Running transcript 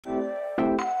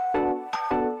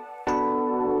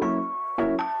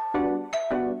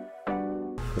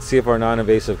Let's see if our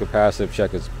non-invasive capacitive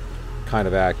check is kind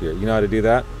of accurate. You know how to do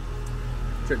that?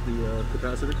 Check the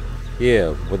capacitor?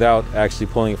 Yeah, without actually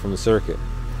pulling it from the circuit.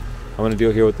 I'm going to do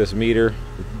it here with this meter.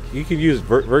 You can use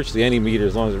virtually any meter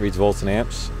as long as it reads volts and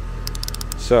amps.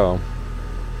 So,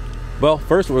 well,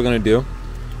 first what we're going to do,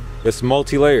 it's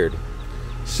multi-layered.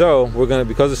 So we're going to,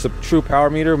 because it's a true power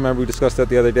meter, remember we discussed that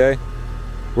the other day,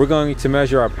 we're going to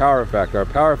measure our power factor. Our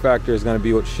power factor is going to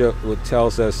be what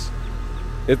tells us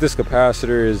if this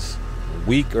capacitor is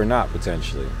weak or not,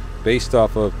 potentially, based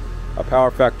off of a power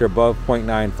factor above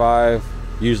 0.95.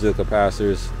 Usually the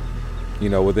capacitor's, you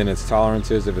know, within its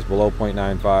tolerances. If it's below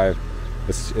 0.95,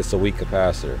 it's a weak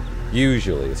capacitor.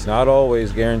 Usually, it's not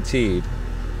always guaranteed.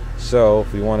 So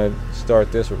if we want to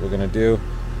start this, what we're going to do,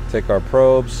 take our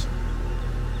probes,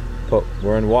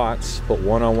 we're in watts, put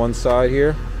one on one side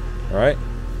here, all right,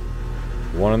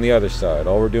 one on the other side.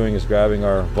 All we're doing is grabbing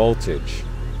our voltage.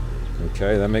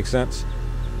 Okay, that makes sense.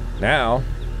 Now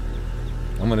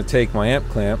I'm going to take my amp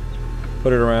clamp,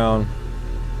 put it around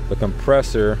the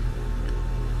compressor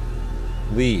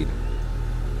lead.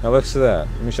 Now let's do that.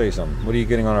 Let me show you something. What are you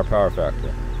getting on our power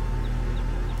factor?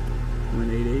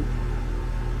 0.88.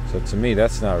 So to me,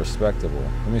 that's not respectable.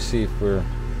 Let me see if we're,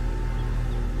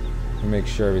 let me make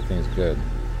sure everything's good.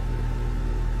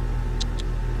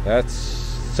 That's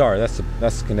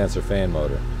the condenser fan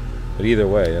motor. But either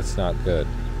way, that's not good.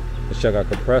 Let's check our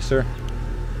compressor.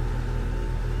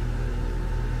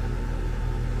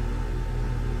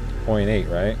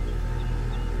 0.8, right?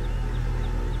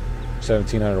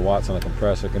 1700 watts on the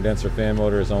compressor. Condenser fan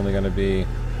motor is only going to be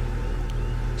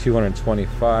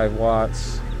 225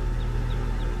 watts,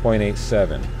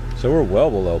 0.87. So we're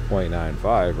well below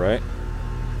 0.95, right?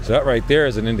 So that right there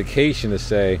is an indication to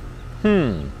say,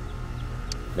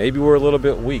 maybe we're a little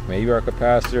bit weak. Maybe our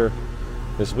capacitor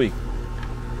is weak.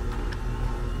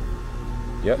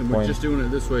 Yep. And we're just doing it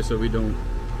this way so we don't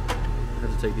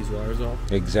have to take these wires off.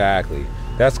 Exactly.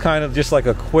 That's kind of just like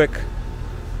a quick,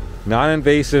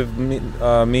 non-invasive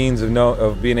means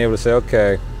of being able to say,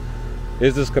 okay,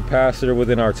 is this capacitor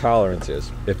within our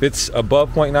tolerances? If it's above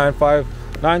 0.95,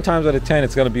 9 times out of 10,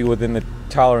 it's going to be within the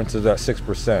tolerances at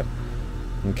 6%.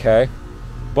 Okay?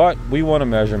 But we want to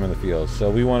measure them in the field, so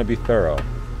we want to be thorough.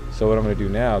 So what I'm going to do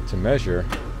now to measure,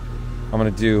 I'm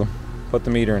going to put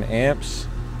the meter in amps.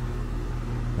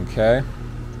 Okay?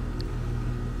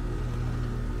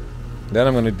 Then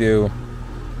I'm going to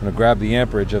grab the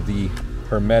amperage of the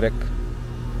hermetic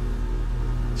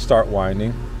start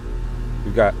winding.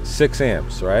 We've got 6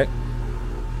 amps, right?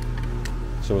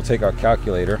 So we'll take our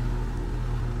calculator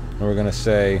and we're going to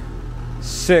say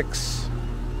 6,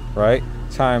 right,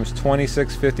 times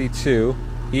 2652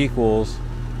 equals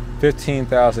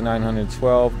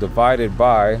 15,912 divided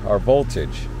by our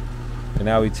voltage. And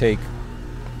now we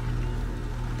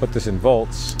put this in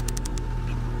volts.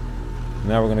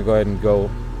 Now we're going to go ahead and go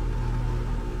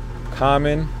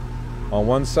common on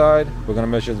one side. We're going to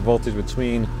measure the voltage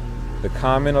between the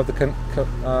common of the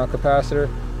capacitor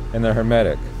and the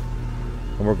hermetic.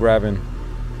 And we're grabbing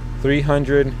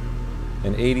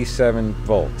 387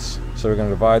 volts. So we're going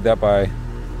to divide that by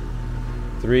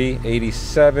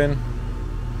 387.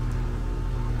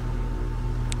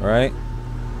 All right?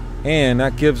 And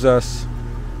that gives us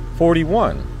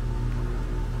 41.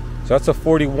 So that's a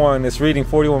 41. It's reading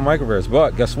 41 microfarads.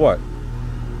 But guess what?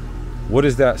 What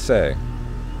does that say?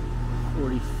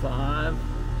 45.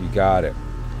 You got it.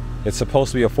 It's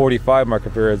supposed to be a 45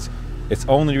 microfarads. It's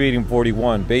only reading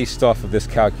 41 based off of this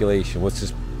calculation.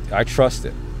 I trust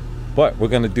it. But we're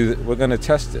gonna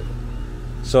test it.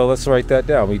 So let's write that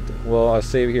down. I'll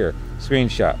save it here.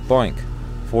 Screenshot blank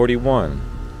 41.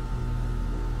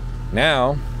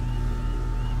 Now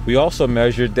we also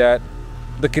measured that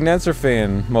the condenser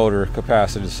fan motor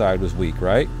capacitor side was weak,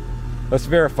 right? Let's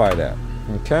verify that.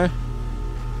 Okay.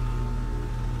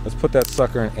 Let's put that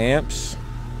sucker in amps.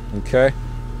 Okay.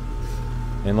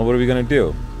 And what are we gonna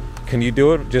do? Can you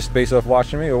do it just based off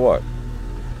watching me or what?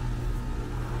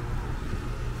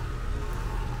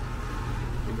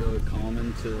 You go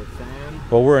common to fan.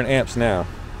 Well, we're in amps now.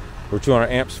 We're 200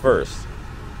 amps first.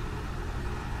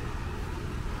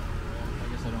 I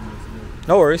guess I don't know what to do.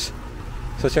 No worries.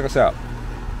 So check us out.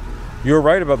 You were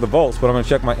right about the volts, but I'm gonna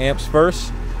check my amps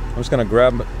first. I'm just gonna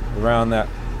grab around that.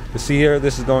 You see here,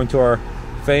 this is going to our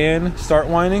fan start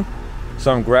winding.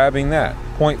 So I'm grabbing that,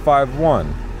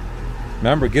 0.51.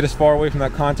 Remember, get as far away from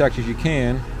that contact as you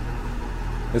can.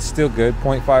 It's still good,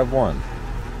 0.51.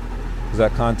 Because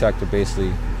that contactor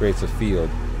basically creates a field,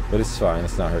 but it's fine,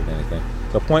 it's not hurting anything.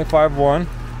 So 0.51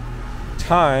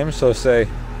 times, so say,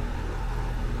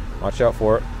 watch out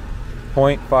for it,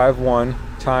 0.51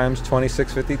 times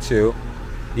 2652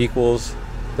 equals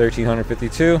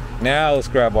 1352. Now let's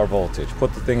grab our voltage.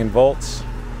 Put the thing in volts.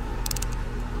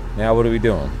 Now what are we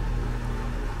doing?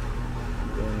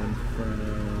 Going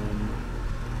from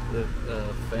the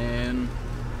fan.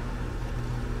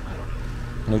 I don't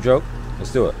know. No joke?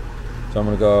 Let's do it. So I'm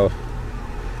gonna go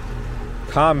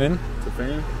common. The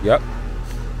fan? Yep.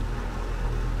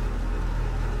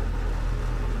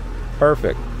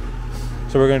 Perfect.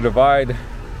 So we're going to divide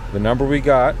the number we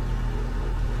got,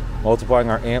 multiplying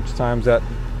our amps times that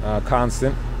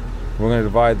constant. We're going to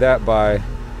divide that by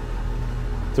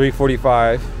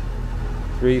 345.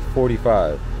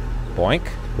 345. Boink.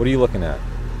 What are you looking at?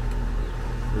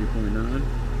 3.9.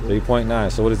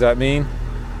 3.9. So what does that mean?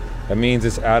 That means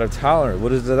it's out of tolerance.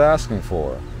 What is it asking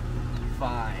for?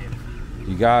 5.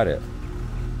 You got it.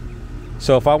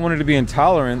 So if I wanted to be in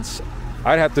tolerance,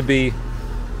 I'd have to be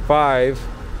 5,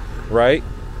 right?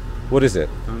 What is it?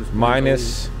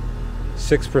 Minus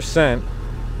 6%,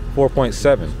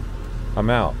 4.7. I'm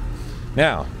out.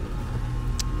 Now,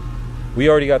 we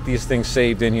already got these things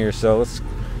saved in here, so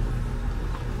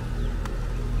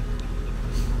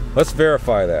let's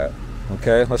verify that.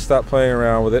 Okay, let's stop playing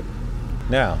around with it.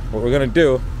 Now, what we're gonna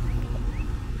do,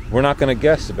 we're not gonna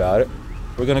guess about it.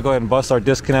 We're gonna go ahead and bust our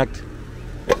disconnect.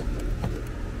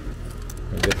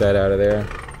 Get that out of there.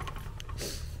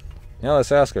 Now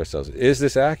let's ask ourselves, is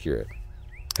this accurate?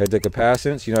 Head to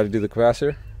capacitance. You know how to do the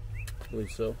capacitor? I believe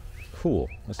so. Cool.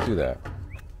 Let's do that.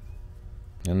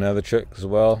 Another trick as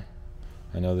well.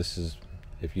 I know this is,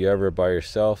 if you ever by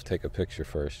yourself, take a picture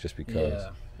first, just because.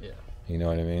 Yeah. You know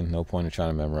what I mean? No point in trying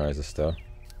to memorize this stuff.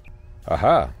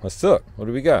 Aha. Let's look. What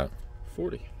do we got?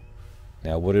 40.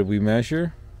 Now what did we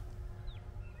measure?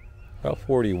 About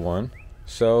 41.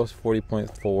 So it's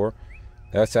 40.4.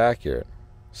 That's accurate.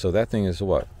 So that thing is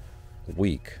what?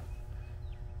 Weak.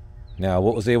 Now,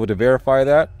 what was able to verify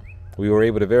that? We were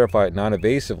able to verify it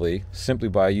non-evasively simply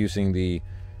by using the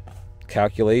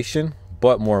calculation,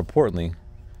 but more importantly,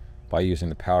 by using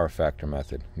the power factor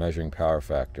method, measuring power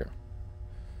factor.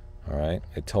 All right,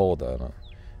 it told that.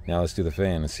 Now let's do the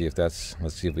fan and see if that's.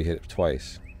 Let's see if we hit it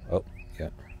twice. Oh, yeah.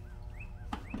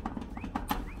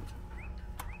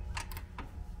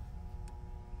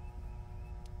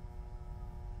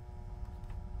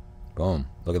 Boom.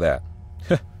 Look at that.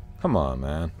 Come on,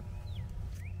 man.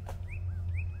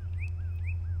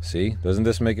 See? Doesn't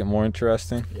this make it more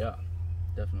interesting? Yeah,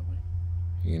 definitely.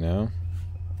 You know?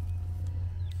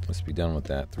 Let's be done with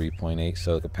that. 3.8.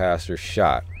 So the capacitor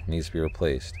shot. Needs to be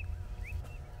replaced.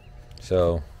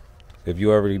 So, if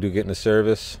you ever do get into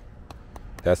service,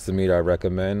 that's the meter I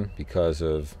recommend because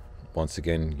of, once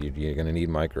again, you're going to need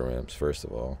microamps, first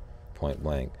of all, point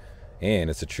blank.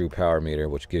 And it's a true power meter,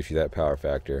 which gives you that power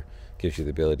factor, gives you the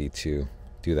ability to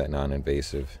do that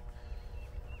non-invasive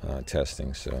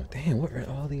testing. So, damn, what are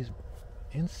all these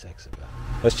insects about?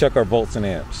 Let's check our volts and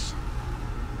amps.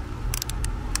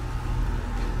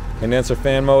 Condenser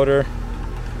fan motor.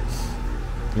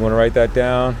 You want to write that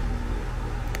down?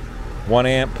 1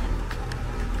 amp.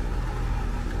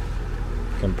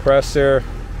 Compressor.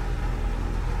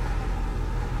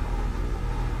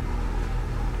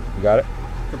 You got it?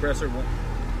 Compressor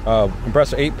what?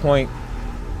 Compressor 8.5.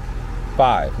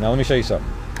 Now let me show you something.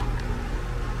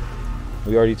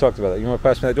 We already talked about that. You want to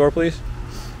pass me that door, please?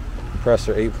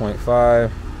 Compressor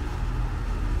 8.5.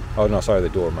 Oh no, sorry, the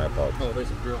door. My apologies. Oh,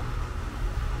 there's a drill.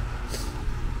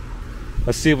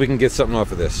 Let's see if we can get something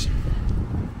off of this.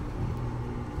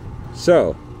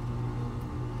 So,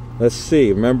 let's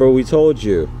see. Remember we told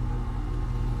you.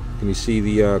 Can you see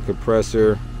the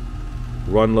compressor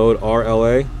run load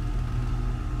RLA?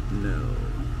 No.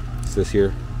 It's this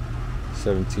here.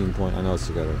 17 point. I know it's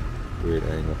got a weird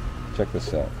angle. Check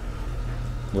this out.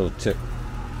 Little tip.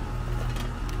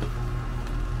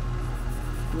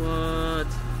 What?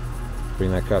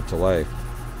 Bring that crap to life.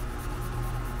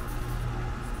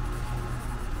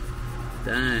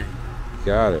 Dang.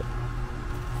 Got it.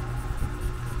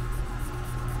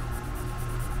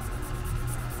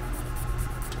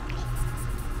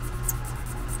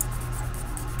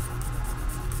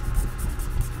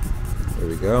 There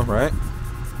we go, right?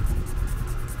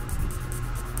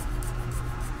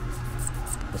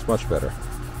 That's much better.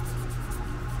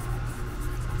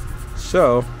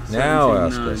 So, now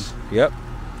ask us. Yep.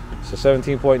 So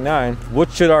 17.9.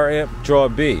 What should our amp draw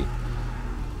be?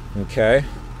 Okay.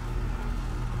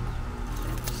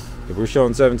 If we're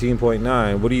showing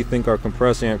 17.9, what do you think our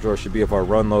compressor amp draw should be if our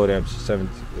run load amp is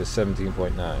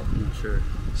 17.9? I'm sure.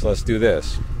 So let's do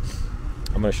this.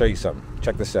 I'm going to show you something.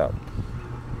 Check this out.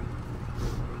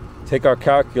 Take our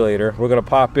calculator. We're going to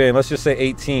pop in, let's just say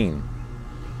 18.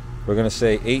 We're going to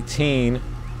say 18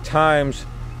 times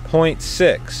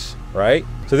 0.6, right?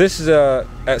 So this is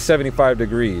at 75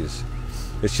 degrees.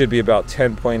 It should be about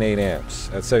 10.8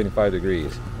 amps at 75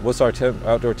 degrees. What's our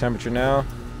outdoor temperature now?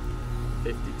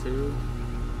 52.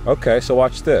 Okay, so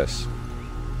watch this.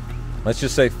 Let's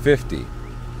just say 50.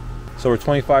 So we're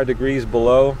 25 degrees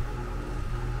below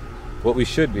what we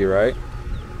should be, right?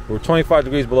 We're 25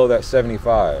 degrees below that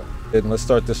 75. And let's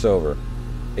start this over.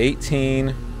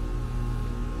 18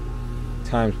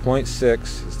 times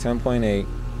 0.6 is 10.8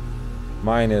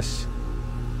 minus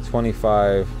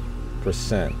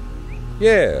 25%.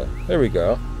 Yeah, there we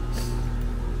go.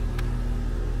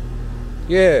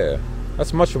 Yeah,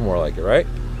 that's much more like it, right?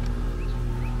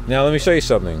 Now let me show you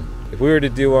something. If we were to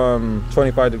do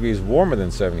 25 degrees warmer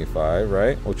than 75,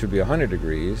 right, which would be 100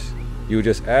 degrees, you would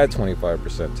just add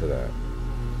 25% to that.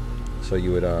 So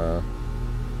you would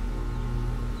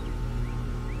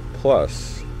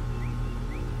plus,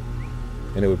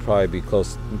 and it would probably be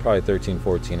close, probably 13,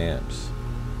 14 amps.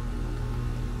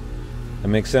 That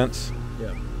makes sense?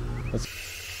 Yeah.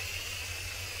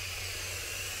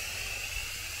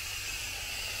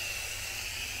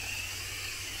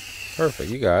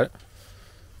 Perfect, you got it.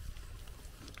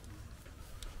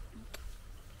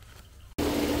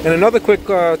 And another quick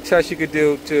test you could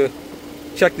do to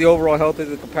check the overall health of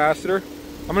the capacitor.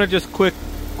 I'm gonna just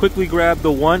quickly grab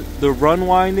the run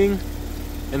winding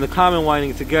and the common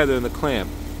winding together in the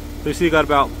clamp. So you see you got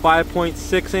about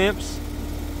 5.6 amps.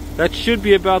 That should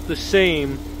be about the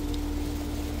same.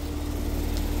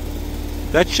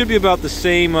 That should be about the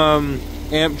same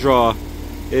amp draw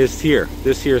as here.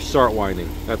 This here start winding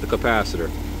at the capacitor.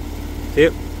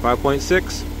 Yep,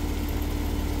 5.6.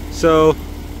 So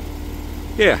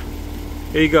yeah,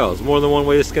 here you go. There's more than one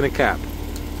way to skin a cap.